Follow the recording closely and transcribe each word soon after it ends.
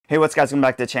Hey, what's guys, welcome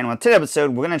back to the channel. In today's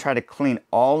episode, we're going to try to clean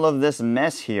all of this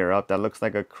mess here up that looks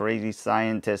like a crazy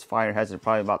scientist fire hazard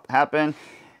probably about to happen,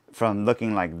 from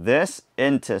looking like this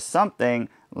into something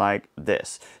like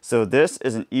this. So this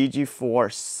is an EG4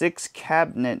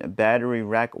 6-cabinet battery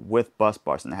rack with bus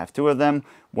bars, and I have two of them,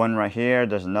 one right here,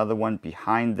 there's another one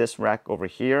behind this rack over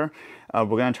here. We're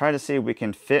going to try to see if we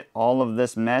can fit all of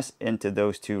this mess into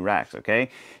those two racks, okay?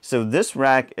 So this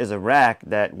rack is a rack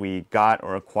that we got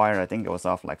or acquired, I think it was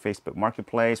off like Facebook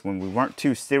Marketplace, when we weren't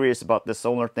too serious about this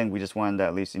solar thing. We just wanted to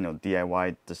at least,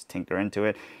 DIY, just tinker into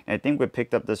it. And I think we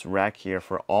picked up this rack here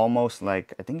for almost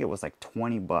like, I think it was like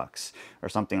 20 bucks or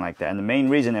something like that. And the main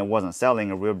reason it wasn't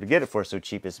selling or we were able to get it for so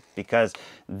cheap is because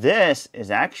this is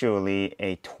actually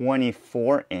a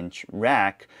 24-inch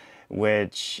rack,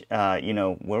 which, we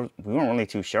weren't really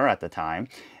too sure at the time.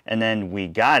 And then we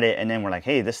got it, and then we're like,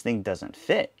 hey, this thing doesn't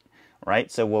fit, right?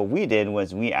 So what we did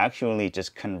was we actually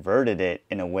just converted it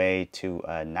in a way to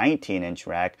a 19-inch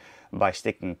rack by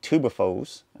sticking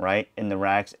tubophones, right, in the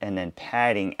racks and then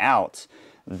padding out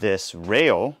this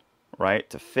rail, right,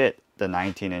 to fit the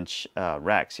 19-inch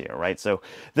racks here, right? So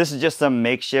this is just some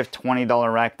makeshift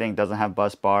 $20 rack thing. Doesn't have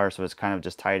bus bars, so it's kind of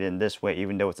just tied in this way.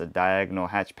 Even though it's a diagonal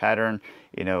hatch pattern,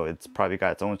 it's probably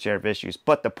got its own share of issues.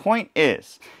 But the point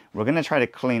is, we're gonna try to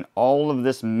clean all of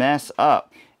this mess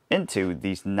up into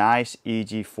these nice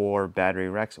EG4 battery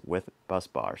racks with bus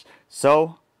bars.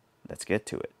 So let's get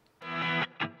to it.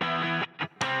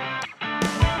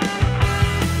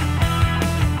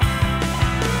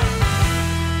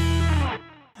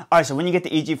 Alright, so when you get the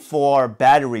EG4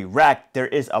 battery rack, there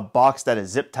is a box that is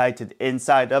zip tied to the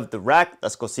inside of the rack.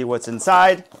 Let's go see what's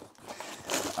inside.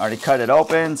 Already cut it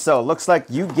open. So it looks like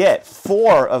you get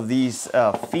 4 of these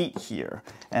feet here.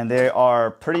 And they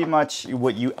are pretty much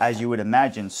what as you would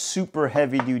imagine, super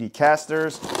heavy duty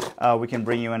casters. We can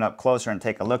bring you in up closer and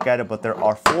take a look at it, but there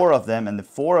are 4 of them, and the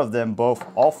 4 of them,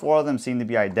 all 4 of them seem to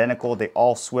be identical. They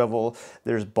all swivel.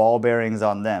 There's ball bearings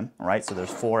on them, right? So there's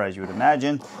 4 as you would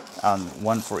imagine,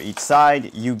 1 for each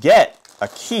side. You get a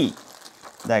key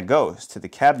that goes to the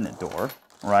cabinet door,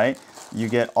 right? You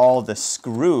get all the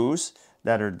screws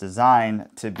that are designed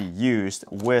to be used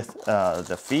with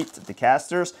the feet, the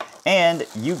casters, and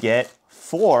you get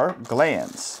 4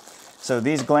 glands. So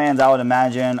these glands, I would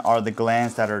imagine, are the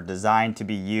glands that are designed to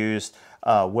be used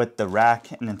with the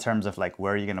rack, and in terms of like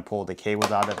where you're gonna pull the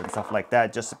cables out of and stuff like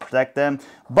that, just to protect them.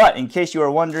 But in case you are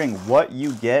wondering what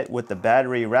you get with the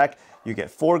battery rack, you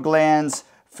get 4 glands,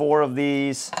 4 of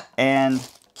these, and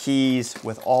keys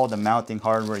with all the mounting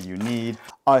hardware you need.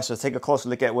 All right, so let's take a closer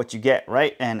look at what you get,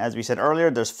 right? And as we said earlier,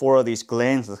 there's 4 of these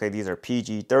glands. Looks like these are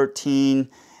PG13,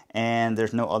 and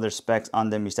there's no other specs on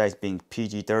them besides being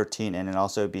PG13 and then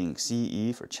also being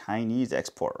CE for Chinese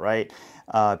export, right?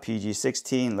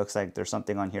 PG16, looks like there's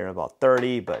something on here about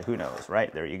 30, but who knows,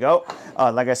 right? There you go.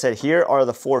 Like I said, here are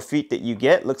the 4 feet that you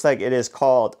get. Looks like it is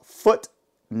called foot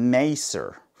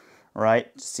macer,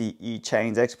 right? CE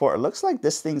Chinese export. It looks like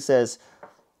this thing says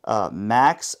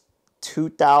max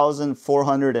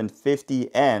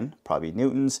 2,450 N, probably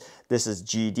newtons. This is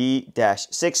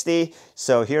GD-60.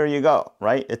 So here you go,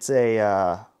 right? It's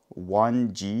a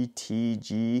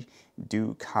 1GTG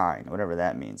do kind, whatever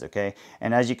that means, okay?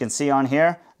 And as you can see on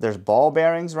here, there's ball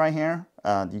bearings right here.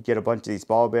 You get a bunch of these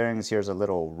ball bearings. Here's a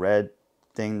little red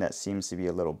thing that seems to be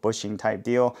a little bushing type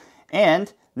deal.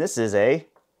 And this is a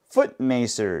foot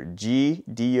macer,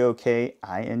 GDOKING,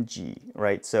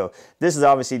 right? So this is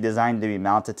obviously designed to be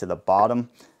mounted to the bottom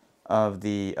of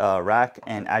the rack,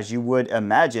 and as you would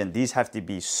imagine, these have to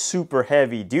be super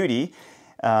heavy duty.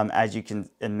 As you can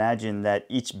imagine, that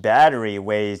each battery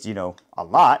weighs, a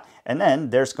lot, and then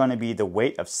there's going to be the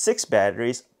weight of 6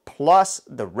 batteries plus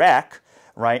the rack,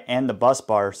 right, and the bus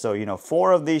bar. So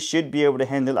 4 of these should be able to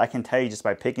handle it. I can tell you just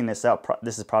by picking this up,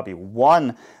 this is probably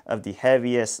one of the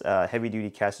heaviest heavy duty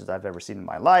casters I've ever seen in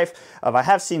my life. I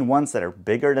have seen ones that are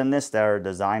bigger than this that are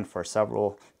designed for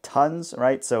several tons,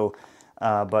 right? So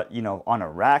but on a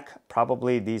rack,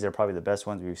 these are probably the best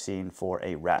ones we've seen for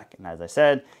a rack. And as I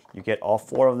said, you get all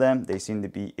 4 of them. They seem to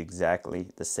be exactly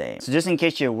the same. So just in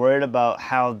case you're worried about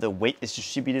how the weight is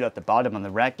distributed at the bottom on the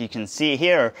rack, you can see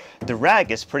here, the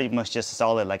rack is pretty much just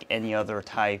solid like any other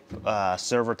type,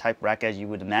 server type rack as you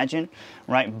would imagine,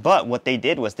 right? But what they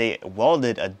did was they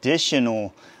welded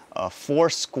additional 4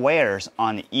 squares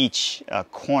on each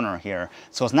corner here.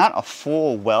 So it's not a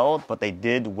full weld, but they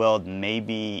did weld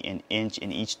maybe an inch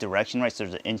in each direction, right? So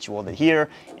there's an inch welded here,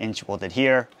 inch welded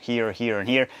here, here, here, and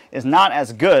here. It's not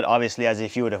as good, obviously, as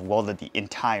if you would have welded the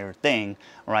entire thing,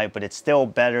 right? But it's still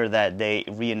better that they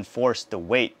reinforced the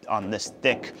weight on this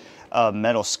thick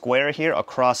metal square here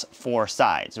across 4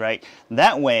 sides, right?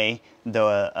 That way,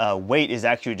 the weight is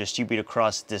actually distributed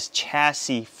across this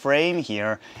chassis frame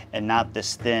here and not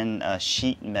this thin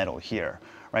sheet metal here,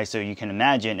 right? So you can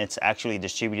imagine it's actually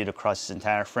distributed across this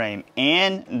entire frame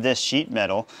and this sheet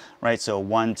metal, right? So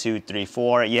 1, 2, 3,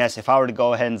 4. Yes, if I were to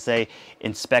go ahead and say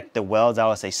inspect the welds, I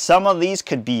would say some of these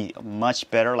could be much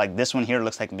better. Like this one here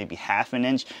looks like maybe 1/2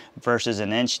 inch versus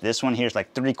 1 inch. This one here is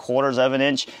like 3/4 of an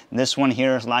inch. This one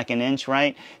here is like 1 inch,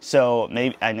 right? So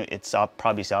maybe, I know it's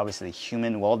probably obviously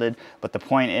human welded, but the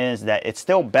point is that it's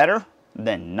still better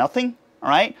than nothing. All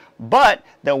right, but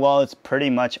the welds pretty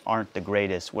much aren't the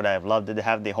greatest. Would I have loved to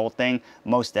have the whole thing?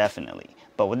 Most definitely.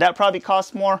 But would that probably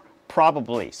cost more?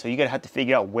 Probably. So you're gonna have to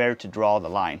figure out where to draw the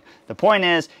line. The point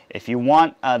is, if you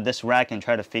want this rack and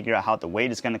try to figure out how the weight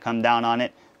is gonna come down on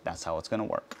it, that's how it's gonna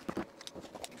work.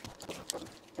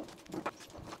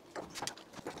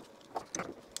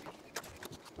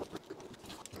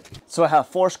 So I have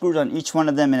 4 screws on each one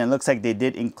of them, and it looks like they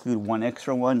did include 1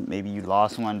 extra one. Maybe you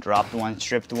lost one, dropped one,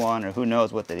 stripped one, or who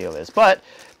knows what the deal is. But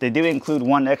they do include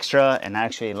 1 extra, and I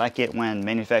actually like it when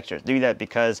manufacturers do that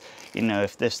because, you know,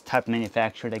 if this type of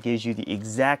manufacturer that gives you the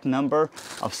exact number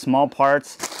of small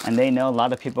parts, and they know a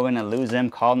lot of people are gonna lose them,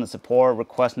 call them to support,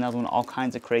 request another one, all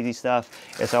kinds of crazy stuff,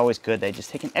 it's always good. They just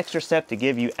take an extra step to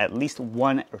give you at least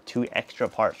 1 or 2 extra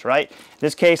parts, right? In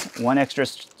this case, 1 extra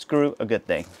screw, a good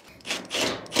thing.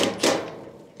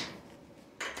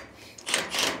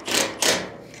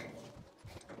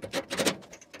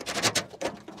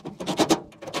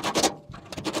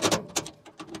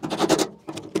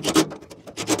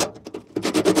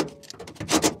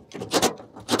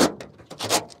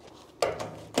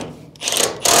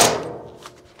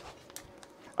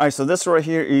 All right, so this right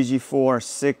here, EG4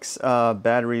 6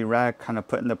 battery rack, kind of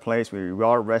put into place. We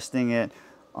are resting it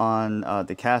on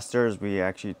the casters. We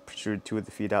actually protruded 2 of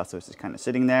the feet out, so it's just kind of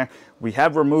sitting there. We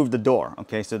have removed the door,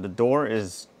 okay? So the door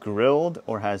is grilled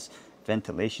or has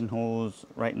ventilation holes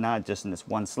right now, just in this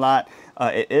one slot.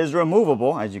 It is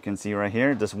removable, as you can see right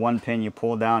here. This one pin you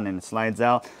pull down and it slides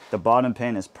out. The bottom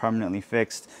pin is permanently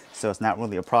fixed, so it's not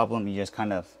really a problem. You just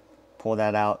kind of pull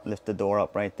that out, lift the door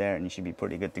up right there, and you should be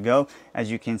pretty good to go. As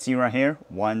you can see right here,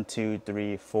 1, 2,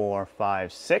 3, 4,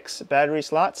 5, 6 battery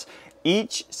slots.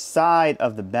 Each side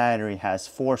of the battery has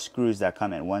 4 screws that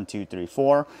come in, 1, 2, 3,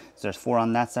 4. So there's 4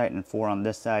 on that side and 4 on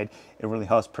this side. It really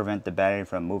helps prevent the battery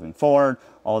from moving forward.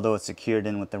 Although it's secured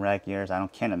in with the rack gears,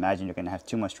 can't imagine you're gonna have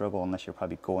too much trouble unless you're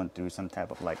probably going through some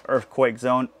type of like earthquake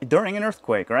zone during an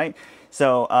earthquake, right?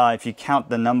 So if you count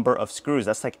the number of screws,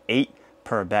 that's like 8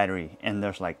 per battery, and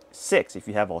there's like 6 if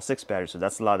you have all 6 batteries, so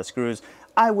that's a lot of screws.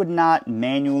 I would not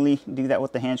manually do that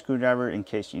with the hand screwdriver in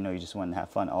case, you know, you just want to have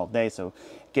fun all day. So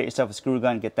get yourself a screw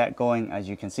gun, get that going. As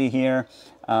you can see here,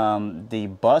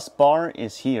 the bus bar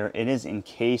is here. It is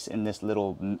encased in this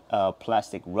little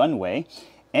plastic runway,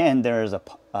 and there's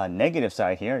a negative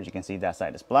side here. As you can see, that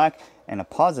side is black, and a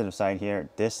positive side here.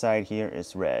 This side here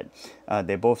is red.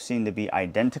 They both seem to be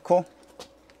identical.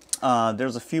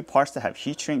 There's a few parts that have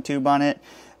heat shrink tube on it.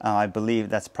 I believe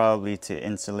that's probably to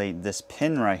insulate this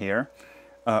pin right here,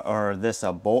 or this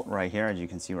bolt right here, as you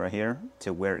can see right here,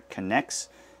 to where it connects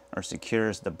or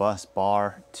secures the bus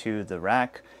bar to the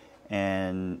rack.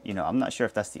 And, you know, I'm not sure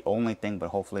if that's the only thing, but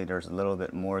hopefully there's a little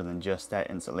bit more than just that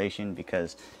insulation,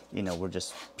 because, you know, we're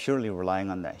just purely relying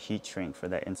on that heat shrink for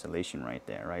that insulation right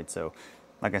there, right? So,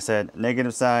 like I said,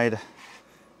 negative side,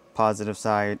 positive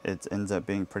side, it ends up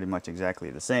being pretty much exactly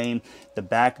the same. The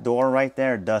back door right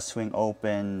there does swing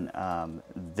open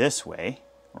this way,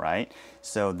 right?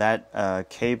 So that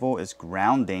cable is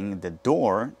grounding the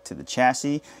door to the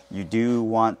chassis. You do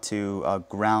want to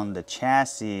ground the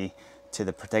chassis to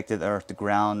the protected earth, the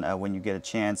ground, when you get a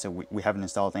chance. So we haven't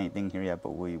installed anything here yet,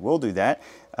 but we will do that.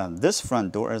 This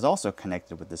front door is also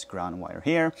connected with this ground wire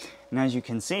here. And as you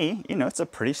can see, you know, it's a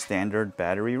pretty standard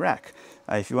battery rack.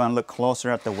 If you want to look closer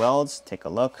at the welds, take a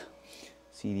look.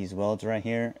 See these welds right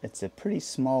here? It's a pretty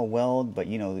small weld, but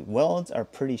you know, the welds are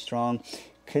pretty strong.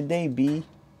 Could they be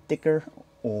thicker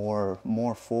or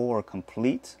more full or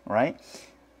complete, right?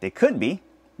 They could be.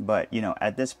 But, you know,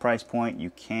 at this price point, you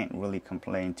can't really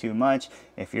complain too much.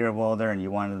 If you're a welder and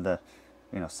you wanted to,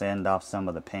 you know, sand off some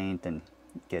of the paint and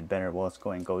get better welds,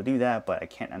 go do that. But I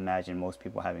can't imagine most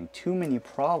people having too many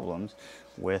problems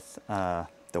with the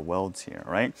welds here,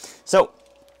 right? So,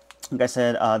 like I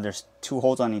said, there's 2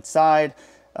 holes on each side.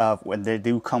 When they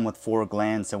do come with 4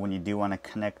 glands, so when you do want to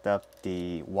connect up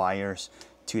the wires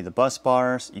to the bus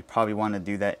bars, you probably want to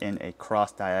do that in a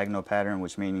cross diagonal pattern,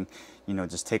 which meaning, you know,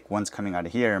 just take ones coming out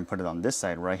of here and put it on this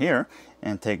side right here,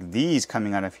 and take these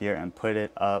coming out of here and put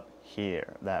it up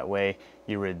here. That way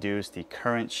you reduce the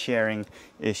current sharing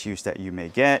issues that you may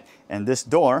get. And this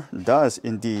door does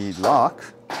indeed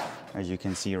lock, as you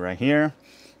can see right here.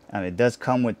 It does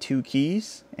come with 2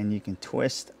 keys, and you can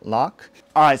twist lock.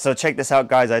 All right, so check this out,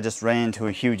 guys. I just ran into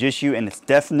a huge issue, and it's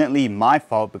definitely my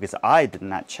fault because I did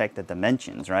not check the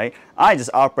dimensions, right? I just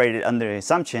operated under the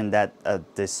assumption that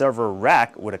the server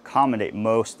rack would accommodate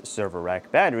most server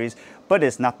rack batteries, but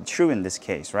it's not true in this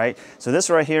case, right? So this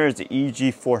right here is the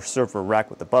EG4 server rack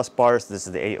with the bus bars. This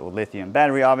is the AOlithium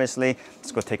battery, obviously.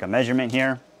 Let's go take a measurement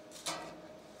here.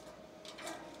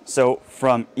 So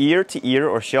from ear to ear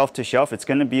or shelf to shelf, it's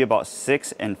going to be about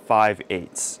 6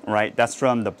 5/8, right? That's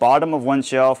from the bottom of one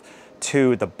shelf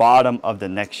to the bottom of the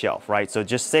next shelf, right? So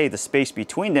just say the space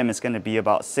between them is going to be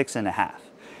about 6 1/2.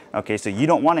 Okay, so you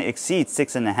don't want to exceed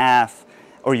 6 1/2,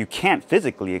 or you can't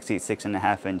physically exceed 6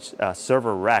 1/2 inch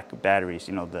server rack batteries,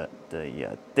 you know, the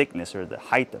thickness or the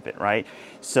height of it, right?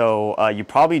 So you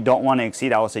probably don't want to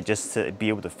exceed, I would say, just to be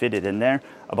able to fit it in there,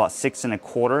 about 6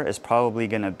 1/4 is probably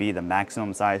going to be the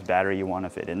maximum size battery you want to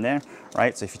fit in there,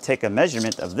 right? So if you take a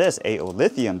measurement of this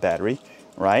AOlithium battery,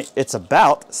 right, it's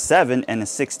about 7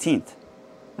 1/16,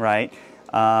 right?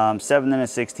 7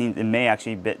 1/16, it may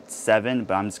actually be 7,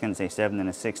 but I'm just going to say 7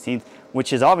 1/16,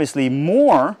 which is obviously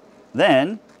more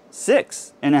than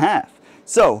 6 1/2.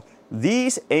 So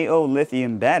these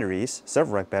AOlithium batteries,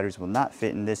 server rack batteries, will not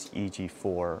fit in this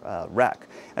EG4 rack.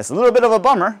 That's a little bit of a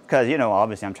bummer because, you know,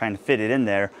 obviously I'm trying to fit it in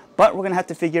there, but we're going to have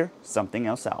to figure something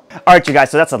else out. All right, you guys,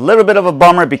 so that's a little bit of a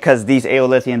bummer because these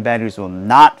AOlithium batteries will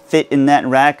not fit in that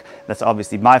rack. That's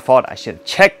obviously my fault. I should have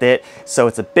checked it. So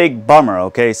it's a big bummer,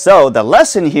 okay? So the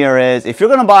lesson here is if you're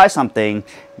going to buy something,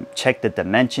 check the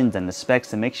dimensions and the specs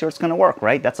to make sure it's going to work,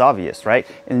 right? That's obvious, right?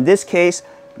 In this case,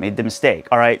 made the mistake.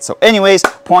 All right, so anyways,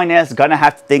 point is, gonna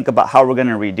have to think about how we're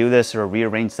gonna redo this or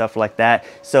rearrange stuff like that.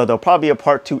 So there'll probably be a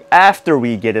part 2 after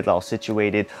we get it all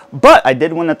situated. But I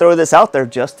did want to throw this out there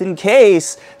just in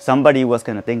case somebody was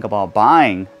gonna think about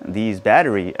buying these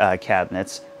battery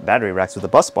cabinets, battery racks with the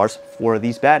bus bars for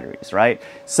these batteries, right?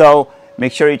 So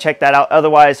make sure you check that out.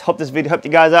 Otherwise, hope this video helped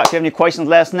you guys out. If you have any questions,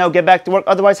 let us know. Get back to work.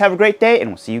 Otherwise, have a great day, and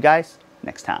we'll see you guys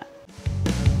next time.